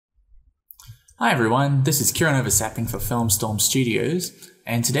Hi everyone, this is Kieran Oversapping for FilmStorm Studios,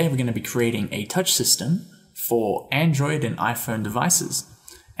 and today we're going to be creating a touch system for Android and iPhone devices.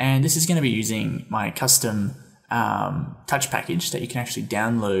 And this is going to be using my custom touch package that you can actually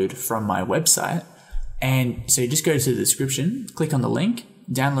download from my website. And so you just go to the description, click on the link,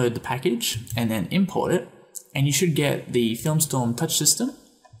 download the package, and then import it. And you should get the FilmStorm touch system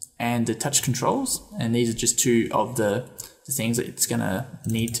and the touch controls. And these are just two of the things that it's going to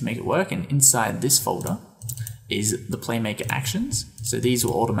need to make it work. And inside this folder is the Playmaker actions. So these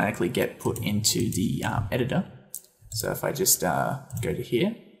will automatically get put into the editor. So if I just go to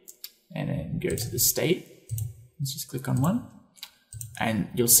here and then go to the state, let's just click on one. And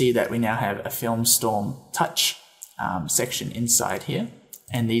you'll see that we now have a FilmStorm touch section inside here.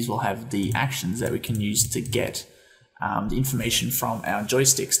 And these will have the actions that we can use to get the information from our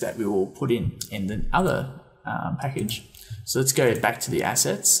joysticks that we will put in the other package. So let's go back to the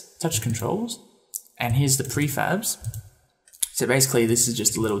assets, touch controls, and here's the prefabs. So basically this is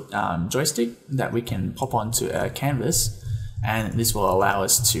just a little joystick that we can pop onto a canvas, and this will allow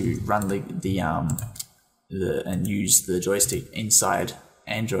us to run and use the joystick inside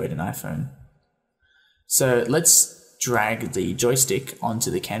Android and iPhone. So let's drag the joystick onto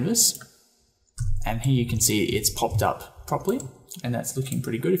the canvas, and here you can see it's popped up properly, and that's looking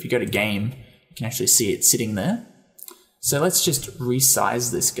pretty good. If you go to game, you can actually see it sitting there. So let's just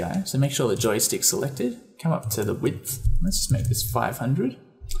resize this guy. So make sure the joystick's selected, come up to the width. Let's just make this 500. And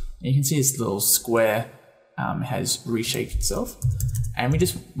you can see this little square has reshaped itself. And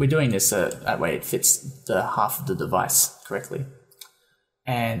we're doing this that way it fits the half of the device correctly.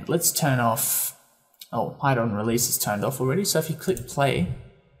 And let's turn off, hide on release is turned off already. So if you click play,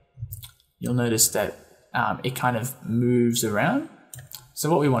 you'll notice that it kind of moves around. So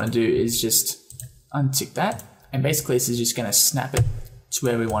what we want to do is just untick that. And basically this is just going to snap it to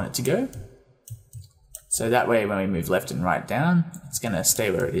where we want it to go. So that way when we move left and right down, it's going to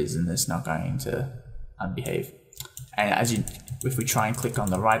stay where it is and it's not going to unbehave. And if we try and click on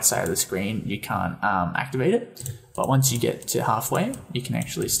the right side of the screen, you can't activate it. But once you get to halfway, you can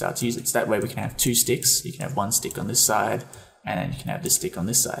actually start to use it. So that way we can have two sticks. You can have one stick on this side and then you can have this stick on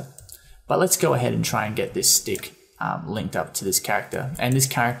this side. But let's go ahead and try and get this stick linked up to this character. And this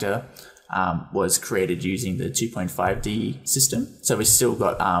character was created using the 2.5D system. So we've still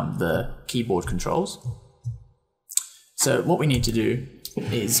got the keyboard controls. So what we need to do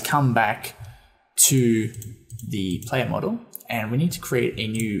is come back to the player model, and we need to create a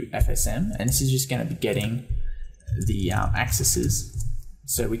new FSM, and this is just going to be getting the axes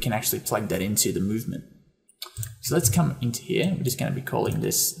so we can actually plug that into the movement. So let's come into here. We're just going to be calling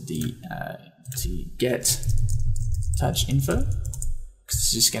this the get touch info.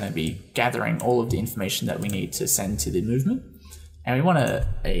 It's just going to be gathering all of the information that we need to send to the movement. And we want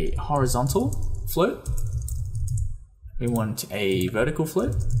a horizontal float. We want a vertical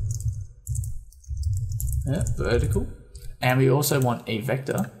float. Yeah, vertical. And we also want a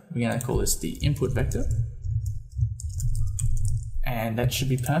vector. We're going to call this the input vector. And that should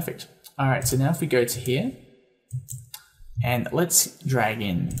be perfect. All right, so now if we go to here, and let's drag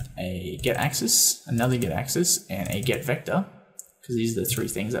in a get axis, another get axis, and a get vector, because these are the three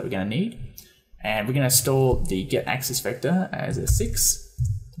things that we're going to need. And we're going to store the get axis vector as a 6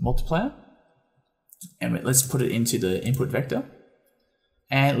 multiplier. And let's put it into the input vector.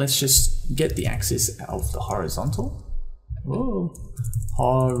 And let's just get the axis of the horizontal. Whoa.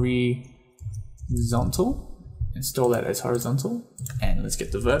 Horizontal. Install that as horizontal. And let's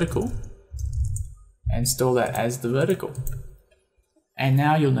get the vertical. And store that as the vertical. And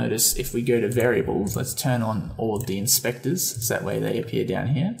now you'll notice if we go to variables, let's turn on all of the inspectors, so that way they appear down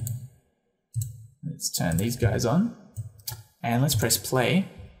here. Let's turn these guys on, and let's press play.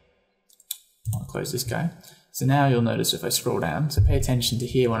 I'll close this guy. So now you'll notice if I scroll down, so pay attention to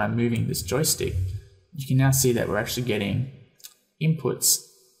here when I'm moving this joystick, you can now see that we're actually getting inputs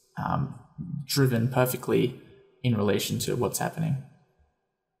driven perfectly in relation to what's happening.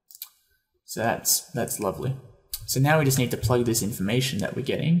 So that's lovely. So now we just need to plug this information that we're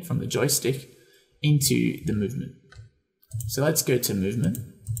getting from the joystick into the movement. So let's go to movement.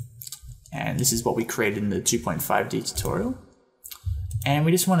 And this is what we created in the 2.5D tutorial. And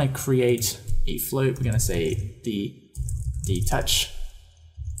we just want to create a float. We're going to say the touch.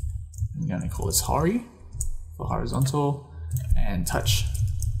 I'm going to call this hori for horizontal, and touch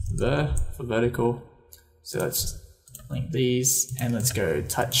ver for vertical. So let's link these, and let's go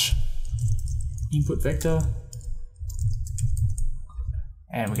touch input vector.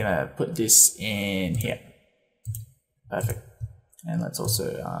 And we're going to put this in here. Perfect. And let's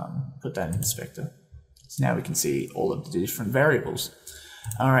also put that in inspector. So now we can see all of the different variables.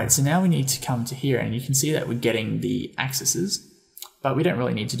 Alright, so now we need to come to here, and you can see that we're getting the accesses, but we don't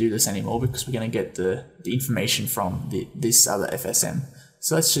really need to do this anymore because we're going to get the information from this other FSM.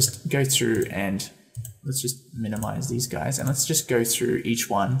 So let's just go through and let's just minimize these guys, and let's just go through each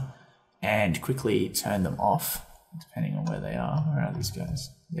one and quickly turn them off, depending on where they are. Where are these guys?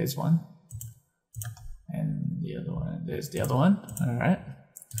 There's one. And the other one, there's the other one. Alright,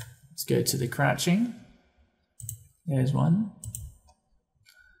 let's go to the crouching. There's one.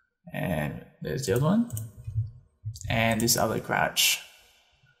 And there's the other one. And this other crouch.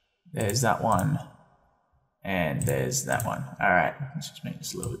 There's that one. And there's that one. Alright, let's just make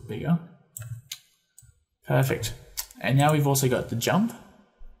this a little bit bigger. Perfect. And now we've also got the jump.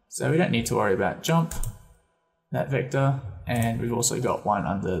 So we don't need to worry about jump, that vector. And we've also got one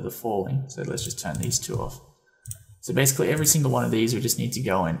under the falling. So let's just turn these two off. So basically every single one of these, we just need to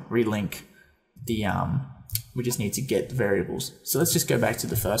go and relink the, we just need to get the variables. So let's just go back to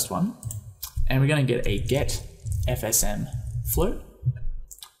the first one. And we're going to get a get FSM float.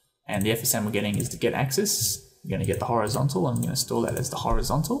 And the FSM we're getting is the get axis. We're going to get the horizontal. I'm going to store that as the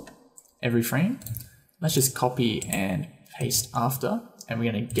horizontal every frame. Let's just copy and paste after. And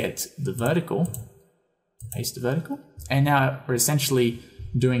we're going to get the vertical. Paste the vertical. And now we're essentially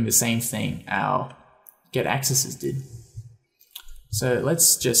doing the same thing our get axes did. So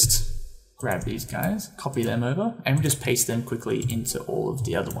let's just grab these guys, copy them over, and we'll just paste them quickly into all of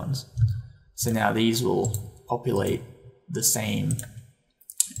the other ones. So now these will populate the same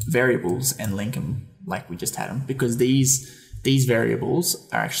variables and link them like we just had them, because these variables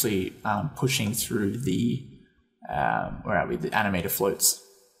are actually pushing through the where are we? The animator floats.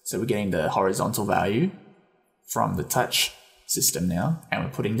 So we're getting the horizontal value from the touch system now, and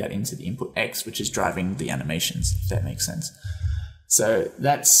we're putting that into the input X, which is driving the animations, if that makes sense. So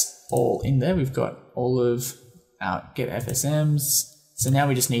that's all in there. We've got all of our get FSMs. So now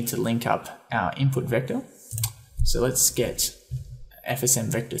we just need to link up our input vector. So let's get FSM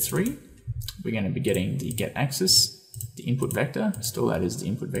vector 3. We're going to be getting the get axis, the input vector, store that as the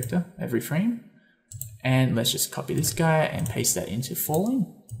input vector every frame. And let's just copy this guy and paste that into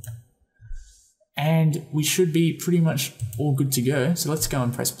falling. And we should be pretty much all good to go. So let's go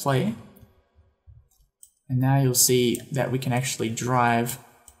and press play. And now you'll see that we can actually drive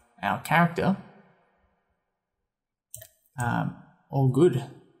our character. All good.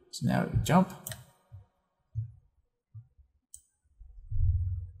 So now we jump.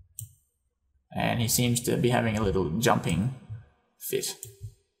 And he seems to be having a little jumping fit.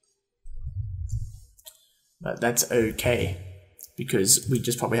 But that's okay, because we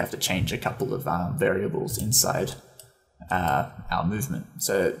just probably have to change a couple of variables inside our movement.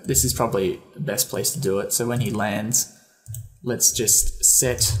 So this is probably the best place to do it. So when he lands, let's just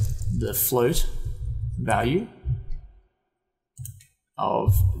set the float value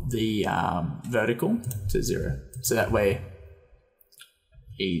of the vertical to 0. So that way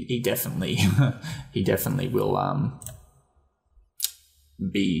he definitely he definitely will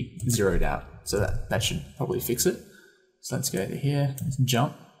be zeroed out. So that should probably fix it. So let's go to here, let's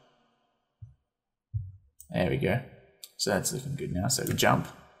jump. There we go. So that's looking good now. So we jump,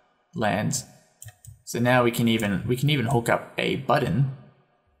 land. So now we can even hook up a button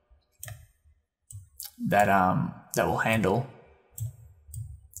that that will handle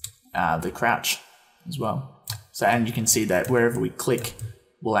the crouch as well. So, and you can see that wherever we click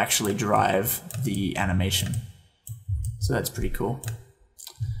will actually drive the animation. So that's pretty cool.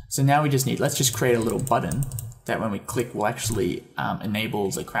 So now we just need, let's just create a little button that when we click will actually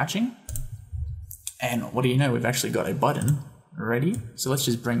enable the crouching. And what do you know, we've actually got a button ready. So let's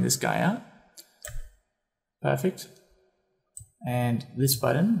just bring this guy out. Perfect. And this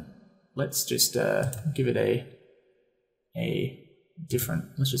button, let's just give it a different,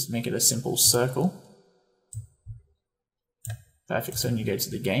 let's just make it a simple circle. Perfect. So when you go to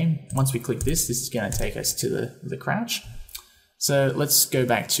the game, once we click this, this is going to take us to the crouch. So let's go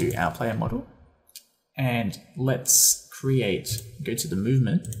back to our player model and let's go to the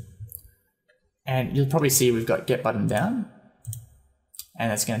movement, and you'll probably see we've got get button down, and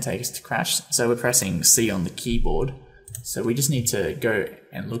that's going to take us to crouch. So we're pressing C on the keyboard. So we just need to go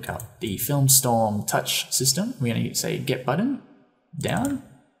and look up the Film Storm touch system. We're going to say get button down,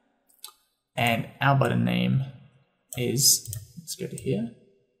 and our button name is, let's go to here.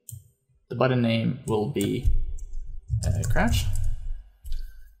 The button name will be crouch,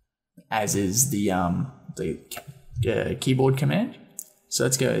 as is the keyboard command. So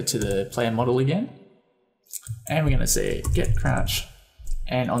let's go to the player model again, and we're going to say get crouch,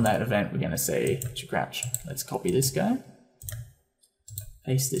 and on that event we're going to say to crouch. Let's copy this guy,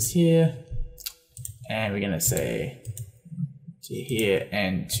 paste this here, and we're going to say to here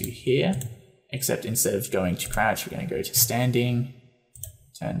and to here, except instead of going to crouch, we're going to go to standing.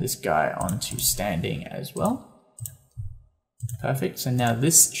 Turn this guy on to standing as well. Perfect. So now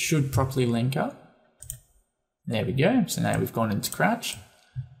this should properly link up. There we go. So now we've gone into crouch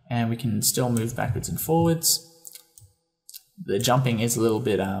and we can still move backwards and forwards. The jumping is a little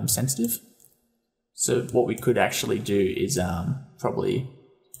bit sensitive. So what we could actually do is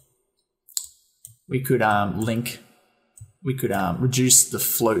we could reduce the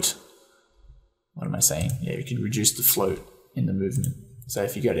float. What am I saying? Yeah, we could reduce the float in the movement. So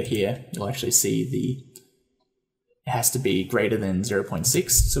if you go to here, you'll actually see it has to be greater than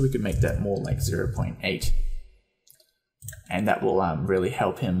 0.6, so we could make that more like 0.8. And that will really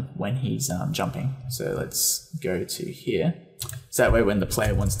help him when he's jumping. So let's go to here. So that way when the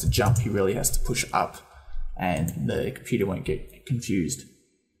player wants to jump, he really has to push up and the computer won't get confused.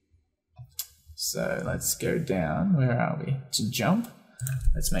 So let's go down, where are we? To jump,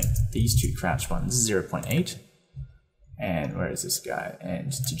 let's make these two crouch ones 0.8. And where is this guy?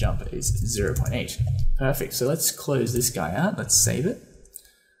 And to jump is 0.8. Perfect, so let's close this guy out, let's save it.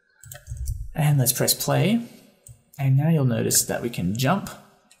 And let's press play. And now you'll notice that we can jump,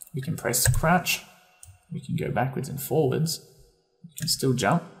 we can press crouch, we can go backwards and forwards, we can still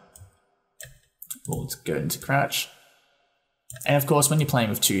jump. We'll go into crouch. And of course, when you're playing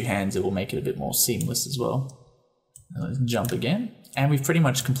with two hands, it will make it a bit more seamless as well. Now let's jump again. And we've pretty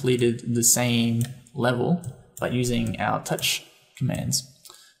much completed the same level, but using our touch commands.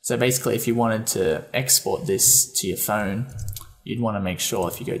 So basically, if you wanted to export this to your phone, you'd want to make sure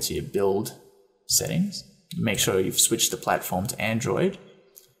if you go to your build settings, make sure you've switched the platform to Android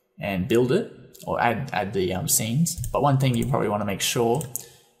and build it, or add the scenes. But one thing you probably want to make sure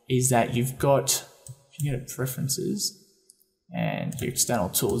is that you've got, if you go to preferences and your external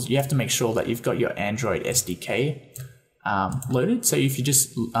tools, you have to make sure that you've got your Android SDK loaded. So if you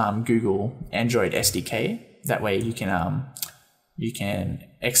just Google Android SDK, that way you can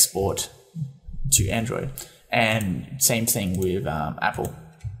export to Android. And same thing with Apple.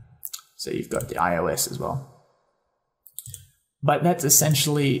 So you've got the iOS as well. But that's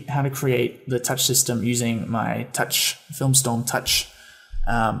essentially how to create the touch system using my Filmstorm Touch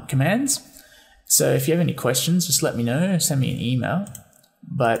commands. So if you have any questions, just let me know, send me an email.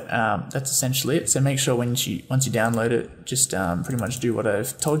 But that's essentially it. So make sure once you download it, just pretty much do what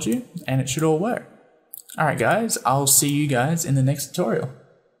I've told you, and it should all work. Alright guys, I'll see you guys in the next tutorial.